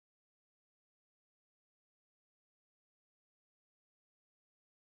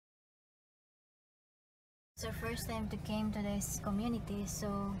It's our first time to came to this community,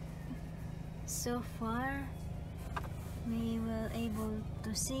 so far we will able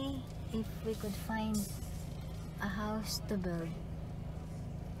to see if we could find a house to build.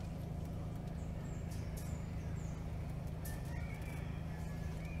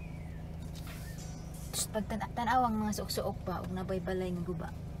 Pag tanaw ang mga suok-suok pa ug nabay balay nga guba.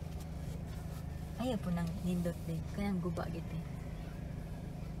 Ayaw po nang nindot din. Kaya guba gid eh.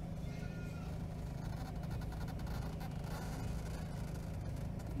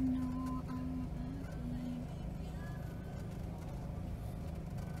 No,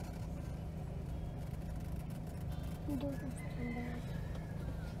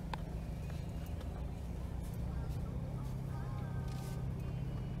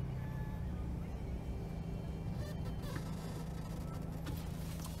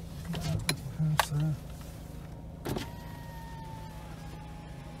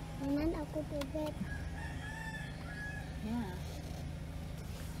 Ako bebek. Yeah.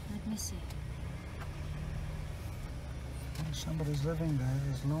 Let me see. Somebody's living there.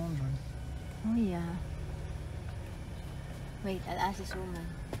 There's laundry. Oh yeah. Wait, I'll ask this woman.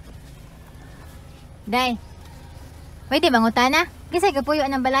 Day. Pwede mangutana? Kisay ka puyo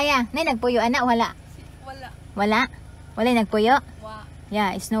ng balaya. Nay nagpuyo ana wala? Wala. Wala? Wala nagpuyo? Wa.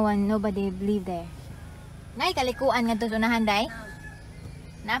 Yeah, it's nobody live there. Nay kalikuan nga to unahan day.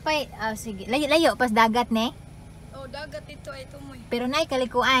 Napay, sige. Layo pas dagat ne. Oh, dagat dito ay tumoy. Pero nay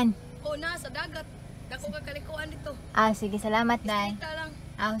kalikuan. Oh, nasa dagat. Dako ka kalikuan dito. Sige, salamat day. Kita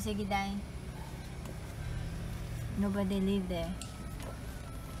lang. Sige day. Nobody live there.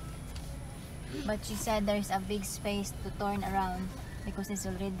 But she said there's a big space to turn around because it's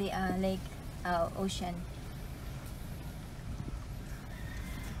already a lake, ocean.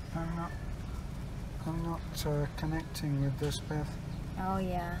 I'm not connecting with this, Beth. Oh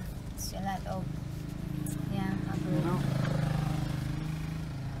yeah, it's a lot of agree. No.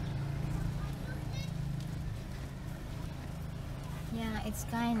 Yeah, it's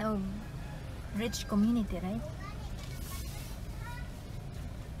kind of rich community, right?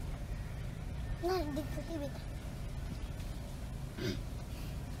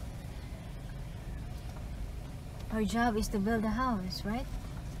 Our job is to build a house, right?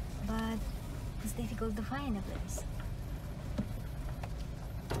 But it's difficult to find a place.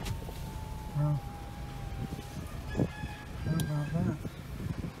 Well, how about that?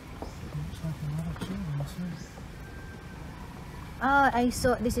 Looks like a lot of children too. I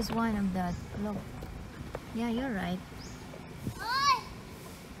saw this is one of the look. Yeah, you're right.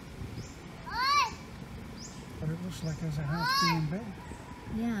 But it looks like there's a house being built.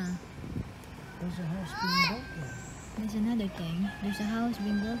 Yeah. There's a house being built there. There's another thing. There's a house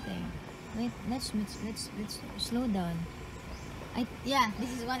being built there. Wait, let's slow down. Yeah,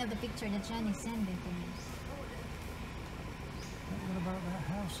 this is one of the pictures that Shani sent to me. What about that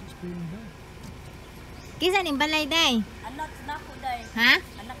house that's being built? Kisa ning balay day? Anak na ko day. Ha?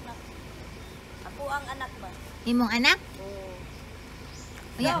 Anak na. Ako ang anak ba? Imong anak? Oo.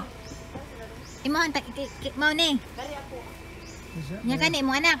 Yeah. Imong mao ni. Kari ako. Is that Nya kani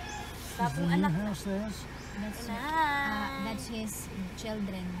imong anak? is Tapong the new anak. house theirs? That's his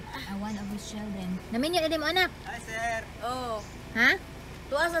children. One of his children. Naminyo na mo anak? Hi, sir. Oh. Ha?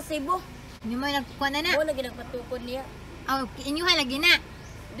 Tuwa sa Cebu. Inyo mo nagkuha na na? Oo, lagi nagpatukod niya. Inyo lagi na.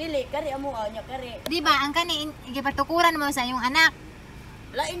 Dili, kari amo nya kari. Di ba ang kani gipatukuran mo sa iyong anak?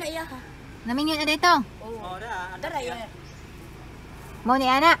 Lain na iya ha. Naminyo na dito. Oo. Dara ya. Mao ni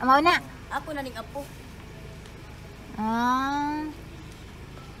ana, mao na. Ako na ning apo.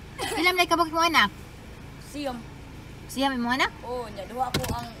 Ilam na kabuk mo anak? Siyam. Siya mo anak? Oo, nya duha ako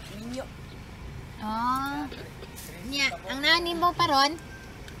ang ninyo. Nya, ang nani mo paron?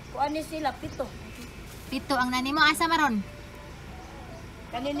 Kuan ni sila pito. Pito ang nani mo asa maron?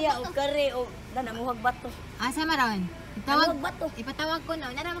 Kaniniya og kare og namuhag bato. Asa maron? Namuhag bato. Ipatawag ko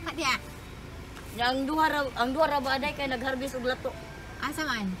no, nara maka diya. Nya ang duha ra ba aday kay nagharbis og lato. Asa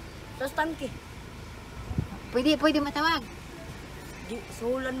man? Sa tangke. Pwede matawag. Di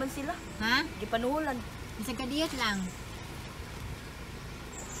suhulan man sila. Ha? Di panuhulan. Isang kadiyot lang.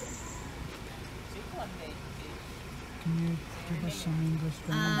 Can you give us some English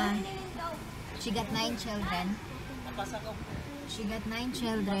grammar? She got 9 children. She got 9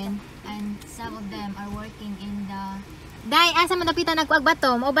 children and some of them are working in the... Day, asa mo napita nagkuag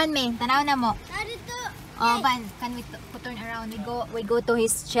bato? Mauban me, tanaw na mo. Ban, can we turn around? We go to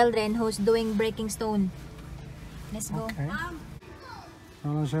his children who's doing breaking stone. Let's go. Okay.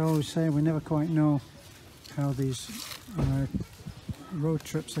 Well, as I always say, we never quite know how these road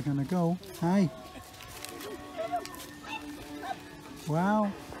trips are going to go. Hi.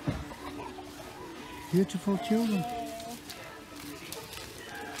 Wow. Beautiful children.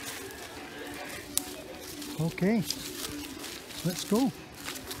 Okay, let's go.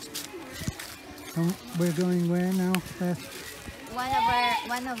 We're going where now, Beth?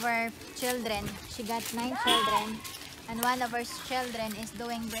 One of our children, she got 9 children, and one of her children is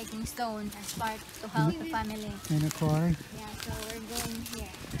doing breaking stone as part to help the family. In a quarry. Yeah, so we're going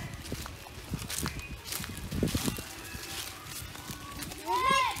here.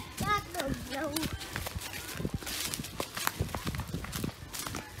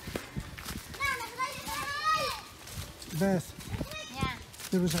 Beth, Yeah,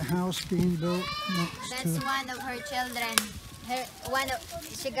 there was a house being built next that's to... one of her children.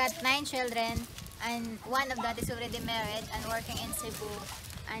 She got 9 children, and one of that is already married and working in Cebu.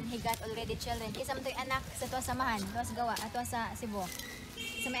 And he got already children. Isa man to'y anak sa tuwa samahan, tuwa sa gawa, ato sa Cebu.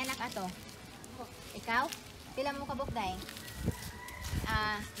 Sa may anak ato. Ikaw? Pila mo kabuk day?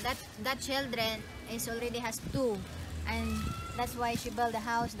 That children is already has 2, and that's why she built a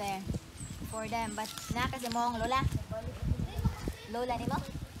house there for them. But na kasi mo ang lola. Lola ni mo?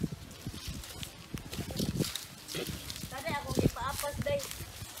 Kada ako gipaapas day.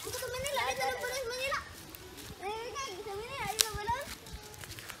 Ako sa Manila, dito lang pala sa Manila. Sa Manila, ayun na wala.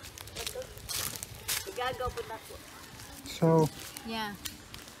 Igagaw po nako. So, Yeah.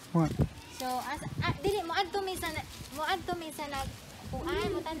 what? So dili mo adto mi sa nag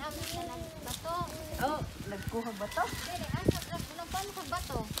kuan mo tan-aw mi sa nagbato. Oh, nagkuha ba to? Dili nang paano kag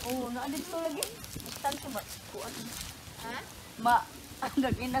bato? Oh, naa dito lagi. Tan ko ba? Kuan. Ha? Ma,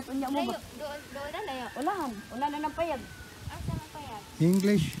 nag-inas unya mo Layo, ba? doon na layo. Ulahan, una na ng payag. Asa man pa yan?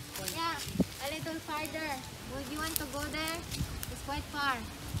 English? Yeah, a little farther. Would you want to go there? It's quite far.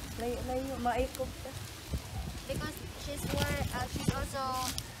 Layo, maikog ta. Because she's also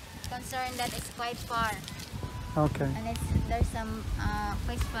concerned that it's quite far. Okay. And there's some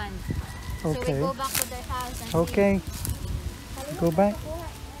quick fun. So we Okay. go back to their house and Okay. Go back.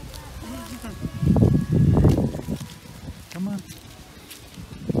 Come on.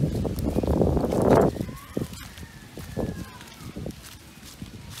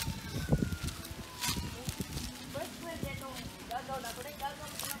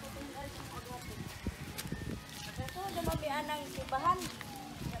 Ito, dumami anang sibahan.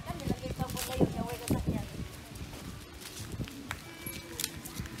 Kan nilagay pa po kayo sa way kasakyan.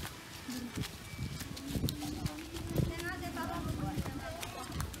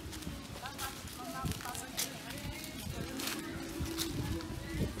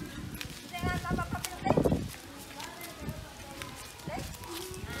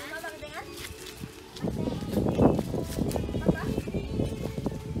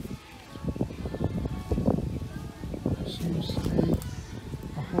 Seems to be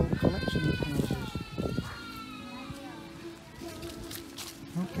a whole collection of houses.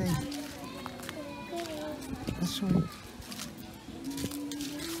 Okay. This way.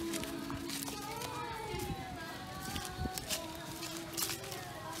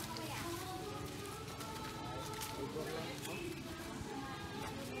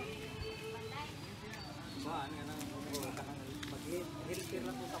 Mag-hilpir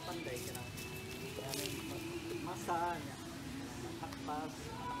lang po sa panday ka ng masa niya, nakakpas,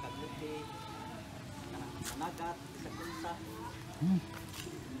 nakagluti, nanagat, sa kunsa.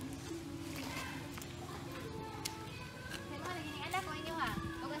 anak ko inyo ha.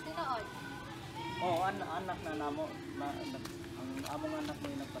 Ugas tinuod. Oo, anak na namo, ang among anak mo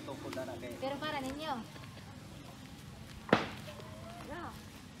yung nagpatukod na kay, Pero para ninyo.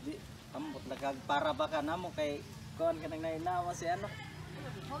 di, ambot lagag para baka namo kay, kuhan ka nang nainawa si ano,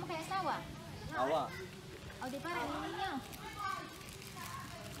 Mo mo kay asawa. awa, O di para ninyo.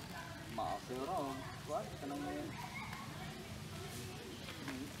 maasuro, kuhan ka nang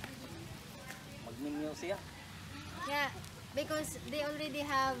magninyo siya. Yeah, because they already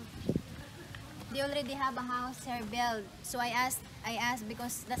have a house here built. So I asked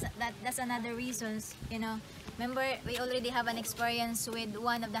because that's another reasons, you know. Remember, we already have an experience with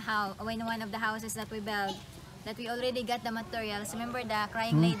one of the houses that we built, that we already got the materials. Remember the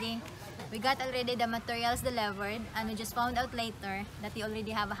crying lady? We got already the materials delivered, and we just found out later that we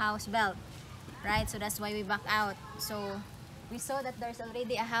already have a house built, right? So that's why we back out. So we saw that there's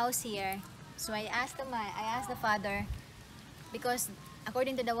already a house here. So I asked the father, because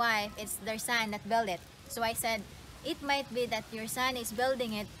according to the wife, it's their son that built it. So I said, it might be that your son is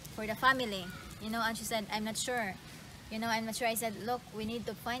building it for the family, you know. And she said, I'm not sure. You know, I'm not sure. I said, look, we need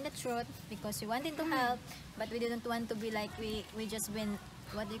to find the truth because we wanted to help, but we didn't want to be like we just been,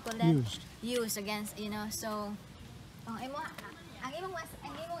 what do you call that? Used against, you know. So, ang imong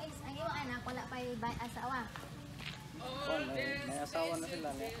anak wala pa asawa. Kuhan, may asawa na sila,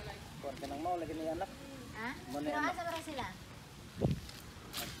 kuhan ka nang maulagin ni anak. Ha? Muna Pero yan. asa ba sila?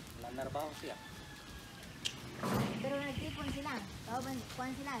 Nanarbaho siya. Pero nagtipon sila. Kauban,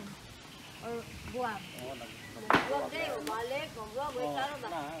 kuhan sila. Or buwag. Oo, Huwag kayo, balik. Huwag, wait, taro na.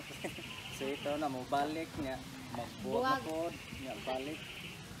 na. So ito na mo balik niya. Magbuwag na Buwag. pod niya balik.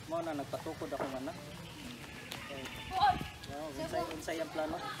 Mo na nagpatukod ako anak. Unsay ang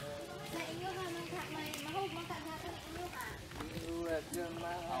plano? Sa inyo ha, may mahog makagaton inyo ha. Iuwag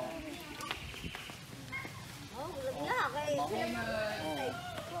na. Oh, wala na. Kay,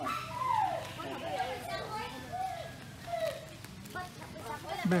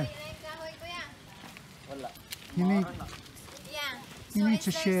 Beth, Kahoy kuya. Wala. you need Yeah. you need it's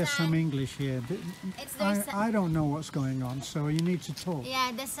to their share son. some English here. It's their son. I don't know what's going on, so you need to talk.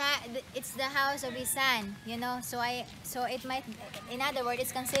 Yeah, it's the house of his son, you know. So it might, in other words,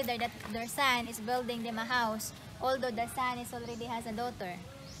 it's considered that their son is building them a house, although the son is already has a daughter,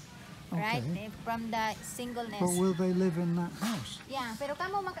 right? Okay. From the singleness. But will they live in that house? Yeah, pero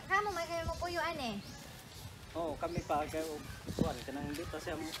kamo may kayo magpuyuan eh. Oh, kami pa kay kuan kanang dito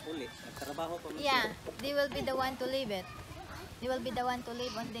siya uli. Nagtrabaho pa man. Yeah, they will be the one to live it. They will be the one to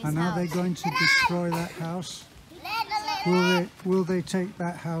live on this And are they house. going to destroy that house? Will they take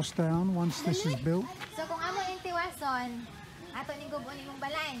that house down once this is built? So kung amo intiwason, ato ni gubon imong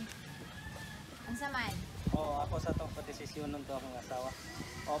balay. Unsa man? Oh, ako sa tong desisyon nung to akong asawa.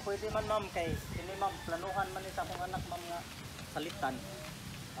 Oh, pwede man ma'am kay kini ma'am planuhan man ni sa akong anak ma'am nga salitan.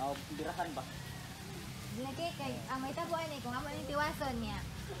 Oh, birahan ba? Lagi kay may tabuan eh kung amo intiwason niya.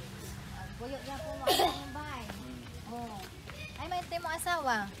 Puyo niya po mo ang bahay. Oh. Ay may timo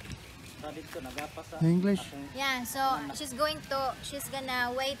asawa. Sa dito nagapa sa English? akong Yeah, so she's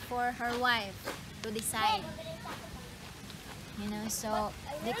gonna wait for her wife to decide. You know, so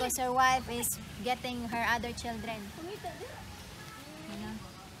because her wife is getting her other children. You know.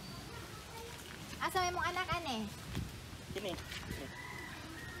 Asa may mong anak ane? kini.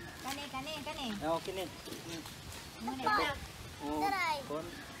 Kani. Oh, kini. Muna ito. Oh, kon.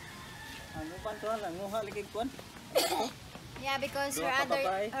 Ano ba to lang nguha lagi kon? Yeah, because Dua ka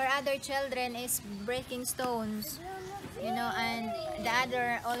babae. her other children is breaking stones. You know, and the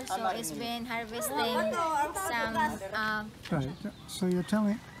other also is been harvesting some Right. So you're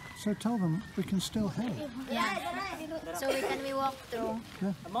telling. So tell them we can still help. yeah. So we walk through.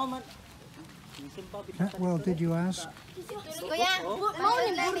 Amo man. Simpa Well, did you ask? Kuya, Oh.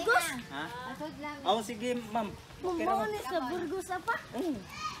 ni Burgos. Ha? Atod lang. Oh, sige ma'am. Okay ra. Maunin sa Burgos apa?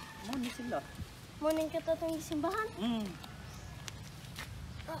 Mo ni sila. Maunin ka to itong simbahan.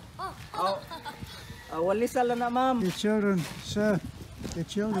 Oh. Wali sala na ma'am. Your children, sir. Your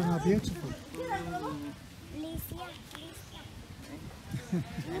children are beautiful.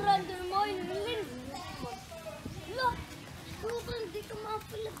 Rando mo yun. Lo, bukan di ka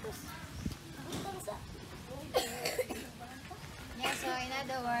mapilatos. Yeah, so in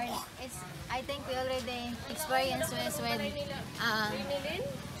other words, I think we already experienced this with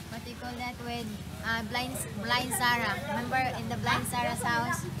what do you call that, with blind Sarah. Remember in the blind Sarah's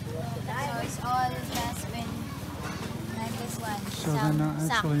house? So it's all just been like this one. So they're not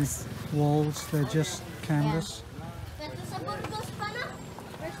actually sacks. walls. They're just canvas. Pero sa Burgos pa na.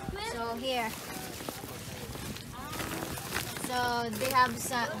 So here. So they have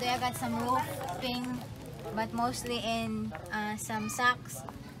got some roofing, but mostly in some sacks.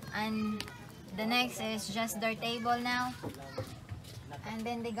 And the next is just their table now. And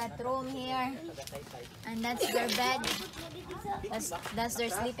then they got room here. And that's their bed. That's their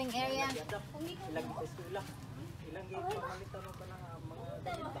sleeping area. Ilang eskwela. Ilang pamalitan mo pa ng mga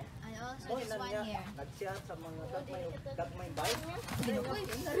damit ba? And also this one here. Nagsiya sa mga gagmay bay.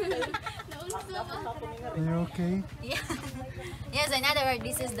 Are you okay? Yeah. Yes, in other words,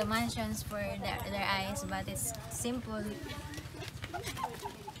 this is the mansions for their eyes, but it's simple.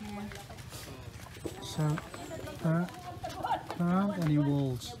 Yeah. So there aren't any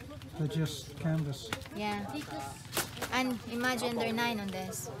walls. They're just canvas. Yeah. And imagine there are 9 on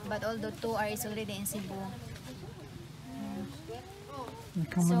this, but although 2 are is already in Cebu. They're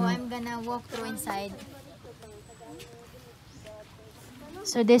coming So out. I'm gonna walk through inside.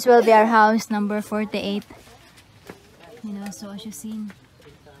 So this will be our house number 48. You know, so as you've seen.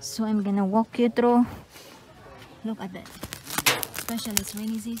 So I'm gonna walk you through. Look at that. Especially it's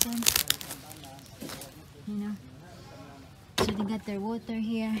rainy season. You know. So they got their water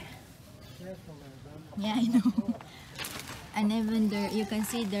here. Yeah, I know. And even there, you can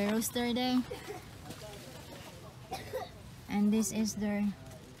see the rooster there. And this is their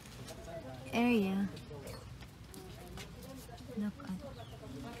area. Look at,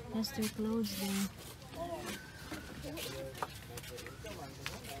 that's their clothes there.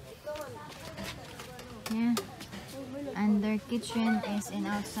 their kitchen is in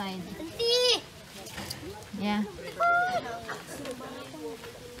outside. Auntie! Yeah.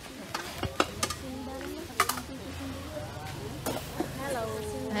 Hello.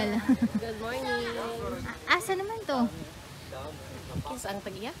 Hello. Good morning. Asa naman to? Kinsa ang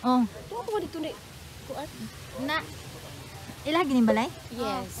tag-iya? Oh, Tuwa ko dito ni. Kuan? na ilah gini balay?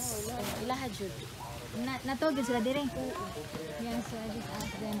 Yes. Ilaha jud. Natugid sila dire. Yeah, so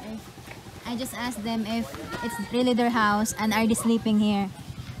I just asked them if it's really their house and are they sleeping here.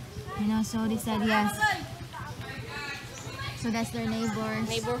 You know, so they said yes. So that's their neighbors.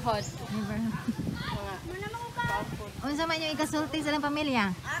 Neighborhood. Neighborhood. Mga Unsa man yung ikasulti sa ilang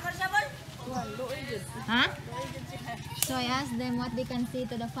pamilya? kuan luoy jud. Ha? So I asked them what they can say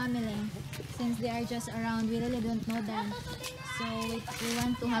to the family since they are just around. We really don't know them. So we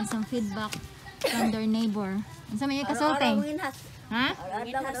want to have some feedback from their neighbor. Unsa man yung ikasulti? Ha?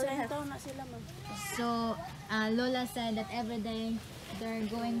 Ginhasuntaw na sila ma'am. So Lola said that every day they're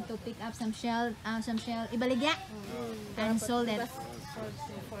going to pick up some shell, ibaligya, and sold it. Sold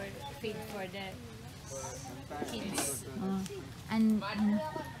for feed for the kids. And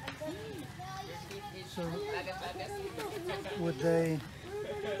So would they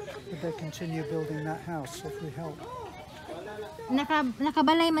continue building that house if we help?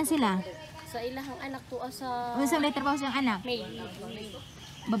 nakabalay man sila. Sa ilahang anak tuwa sa Unsa may trabaho siyang anak? May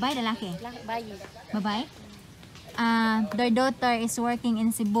Babae, lalaki? bayi. Babae? Their daughter is working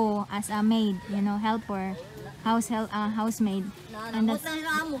in Cebu as a maid, you know, helper, housemaid. And that's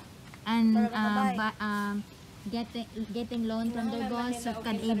getting loan from their boss so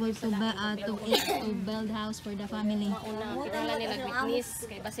can able to build house for the family. Una nila witness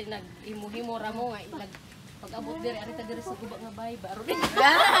kay basin nag-himo-himo ra mo nga pag-abot diri arita diri sa guba nga bay baro din.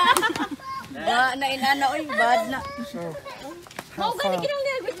 Ba na inana oy bad na. So Mao how gani far, kinang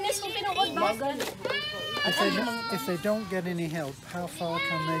nila witness kung tinuod ba? if they don't get any help, how far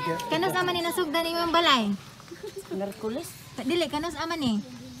can they get? Kanos aman ni nasugdan imong balay? Merkulis. Dili kanos aman ni.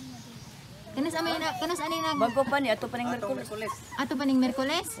 Kanos ani nag Bago pa ni ato pa ning Merkulis. ato pa ning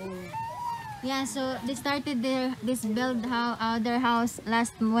Miyerkules? Yeah, so they started their house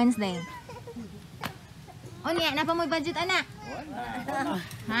last Wednesday. O niya, napa mo budget anak?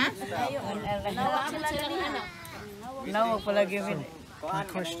 Ha? Nawag palagi yun. My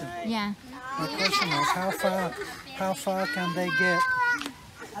question Yeah. is how far can they get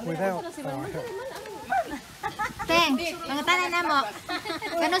without our help? Te, pangutanan na mo.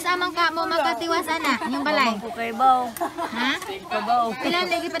 Kanos amang ka mo makatiwas anak, yung balay? Ko kay baw. Ha? Kabaw. Ilan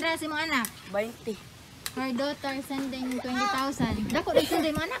lagi pa dala si mong anak? 20. Her daughter sending 20,000. Dako rin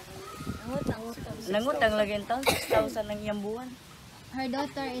sending mo anak. Nangutang lagi ang taon 6,000 ang iyang buwan. Her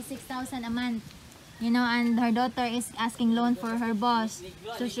daughter is 6,000 a month. You know, and her daughter is asking loan for her boss.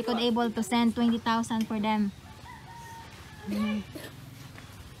 So she could able to send 20,000 for them.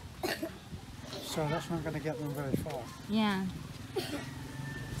 So that's not going to get them very far. Yeah.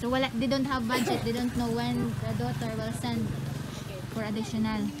 So they don't have budget. They don't know when the daughter will send for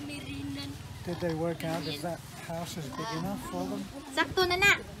additional. Did they work out if that house is big enough for them? Sakto na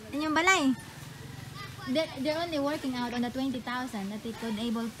na. Inyong balay. They're only working out on the 20,000 that they could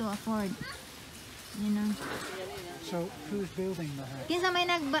able to afford. You know. So who's building the house? Kinsa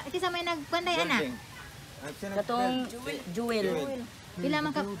may nagpanday anak? Katong Jewel. Pila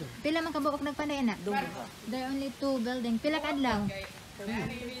man ka buok nagpanday anak? There are only 2 building. Pila ka adlaw?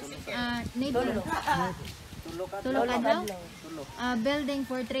 Neighbor. Tulog adlaw? Building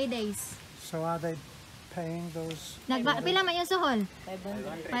for 3 days. So are they paying those? Pila man yung suhol?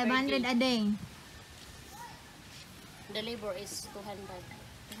 500. 500 a day. The labor is 200.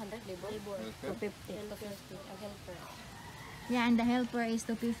 200 labor? 250. Ang helper. Yeah, and the helper is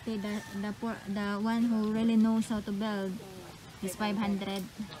 250. The one who really knows how to build is 500.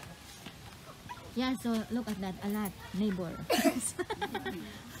 Yeah, so look at that, a lot, labor.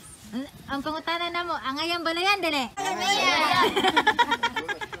 Ang pangutanan na mo, angayang balayan, dali.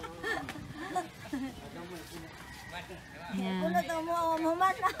 Yeah.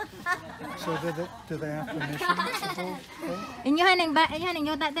 So do they have permission to build? Inyohan ang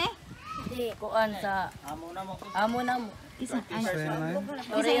yuta, te? Kuan sa amo na mo. Isa, ay, Say a name?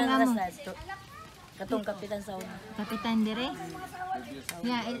 Tori yung ang amo. rasad. Katong kapitan sa una. kapitan dire.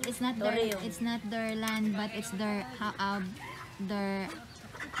 Yeah, it's not their land, but it's their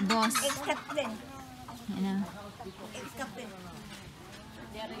boss. You know.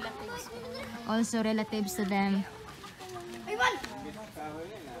 They are relatives. Also relatives to them.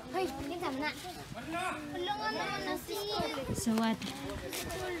 Hoy, kinsa na? Tulungan naman na si. So what?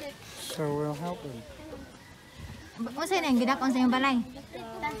 So we'll help them. Unsay na yung gidakon sa iyong balay?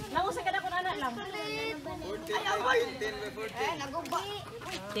 Lang usa kada kun anak lang. 10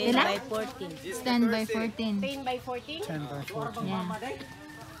 by 14. 10 by 14. 10 by 14. 10 by 14. Yeah.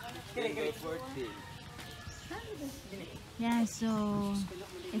 Yeah, so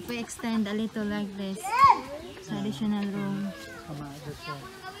if we extend a little like this, traditional room. Come out this way.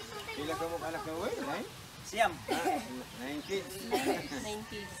 Siyam. 9 kids.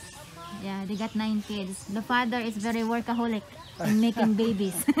 Yeah, they got 9 kids. The father is very workaholic in making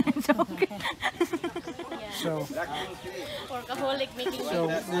babies. So, Workaholic making so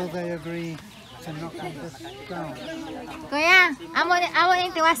will they agree to knock this down? Kuya, amo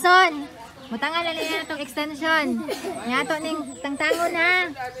ning tiwason. Butangan na niya itong extension. Yato ning tangtangon ha.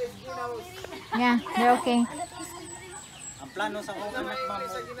 Yeah, they're okay. Ang plano sa kong anak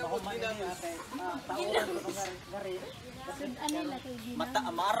ma'am, mahuman niya kay tauran ko gari.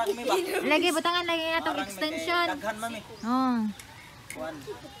 Maarang mi ba? Lagi, butangan lagi itong Arang mi kay extension. daghan mami. Oh. Kuan.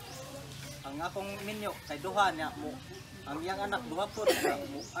 Ang akong minyo kay duha niya mo. Ang iyang anak duha po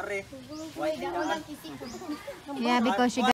mo are. Why hingaan? Yeah, because she